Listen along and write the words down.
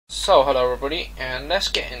So hello everybody, and let's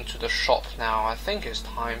get into the shop now. I think it's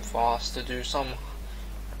time for us to do some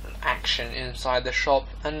action inside the shop,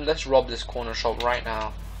 and let's rob this corner shop right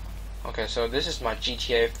now. Okay, so this is my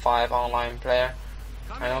GTA 5 online player,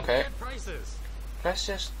 and okay, let's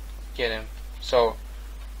just get him. So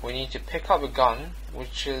we need to pick up a gun,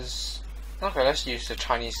 which is okay. Let's use the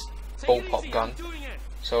Chinese bullpup gun.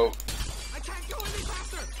 So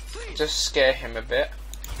just scare him a bit.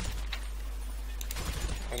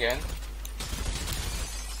 Again,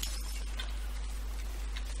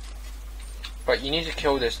 but you need to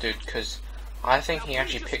kill this dude because I think he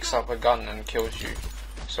actually picks up a gun and kills you.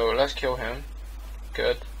 So let's kill him.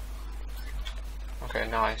 Good. Okay,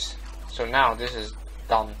 nice. So now this is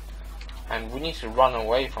done, and we need to run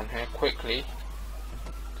away from here quickly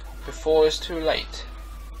before it's too late.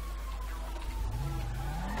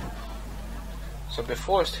 So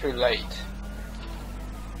before it's too late,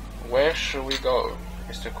 where should we go?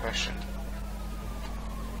 Is the question.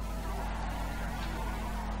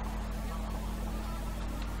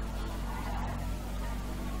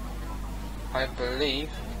 I believe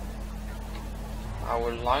I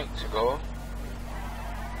would like to go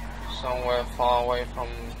somewhere far away from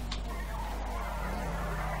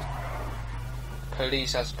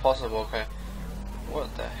police as possible. Okay,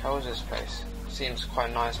 what the hell is this place? Seems quite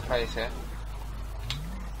a nice place here.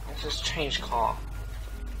 Let's just change car.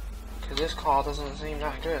 This car doesn't seem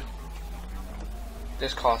that good.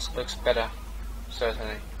 This car looks better,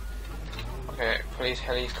 certainly. Okay, police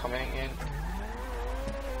heli's coming in.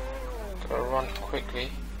 Gotta run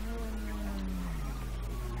quickly.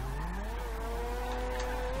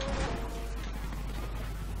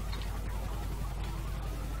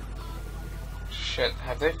 Shit,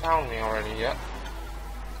 have they found me already yet?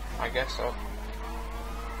 I guess so.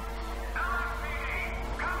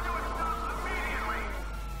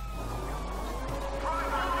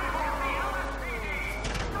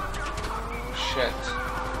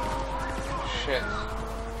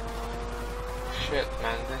 Shit,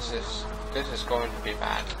 man, this is going to be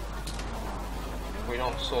bad. If we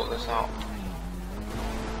don't sort this out.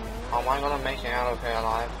 How am I gonna make it out of here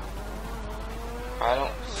alive? I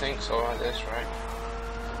don't think so at this rate.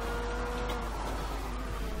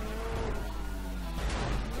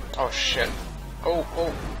 Oh shit. Oh.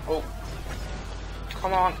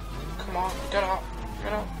 Come on, get up.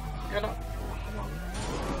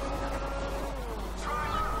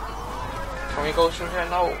 Can we go through here?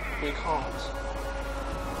 No, we can't.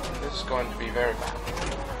 This is going to be very bad.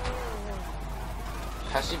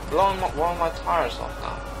 Has he blown one of my tires off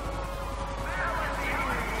now?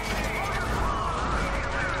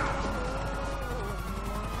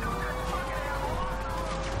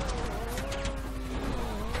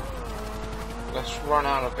 Let's run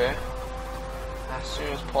out of here as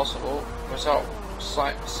soon as possible without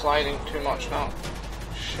sliding too much now.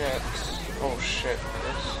 Shit. Oh shit,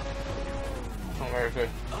 this. Not very good.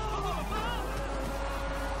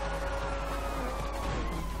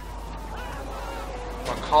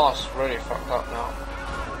 My car's really fucked up now.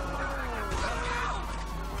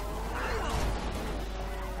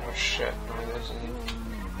 Oh shit, no, this is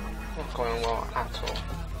not going well at all.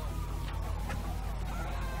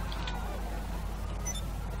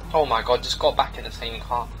 Oh my god, just got back in the same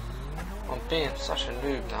car. I'm being such a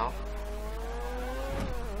noob now.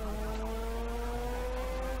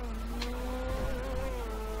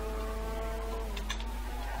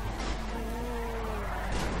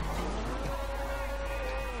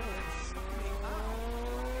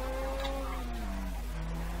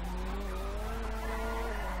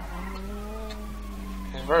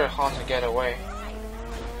 It's very hard to get away,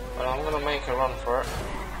 but I'm gonna make a run for it.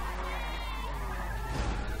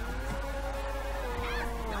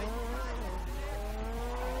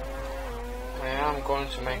 I am going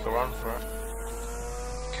to make a run for it.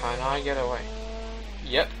 Can I get away?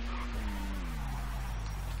 Yep.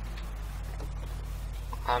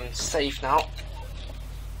 I'm safe now.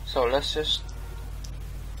 So let's just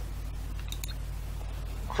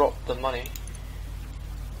drop the money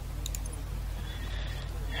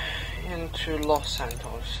into Los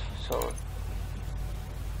Santos. So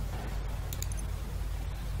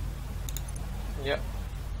yep,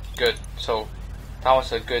 good. So that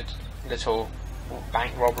was a good little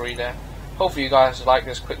bank robbery there. Hopefully you guys like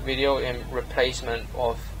this quick video in replacement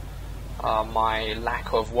of my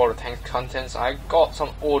lack of water tank contents. I got some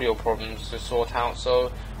audio problems to sort out,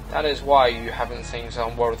 so that is why you haven't seen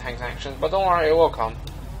some water tank actions, but don't worry, it will come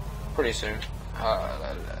pretty soon.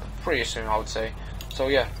 I would say. So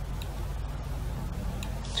yeah,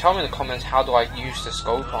 tell me in the comments, how do I use the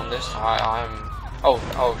scope on this?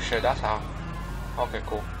 Oh shit, that's how. Okay,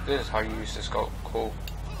 cool. This is how you use the scope. Cool.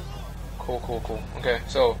 Cool. Okay,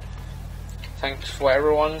 so thanks for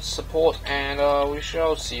everyone's support, and we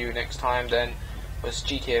shall see you next time then with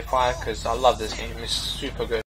GTA 5, because I love this game. It's super good.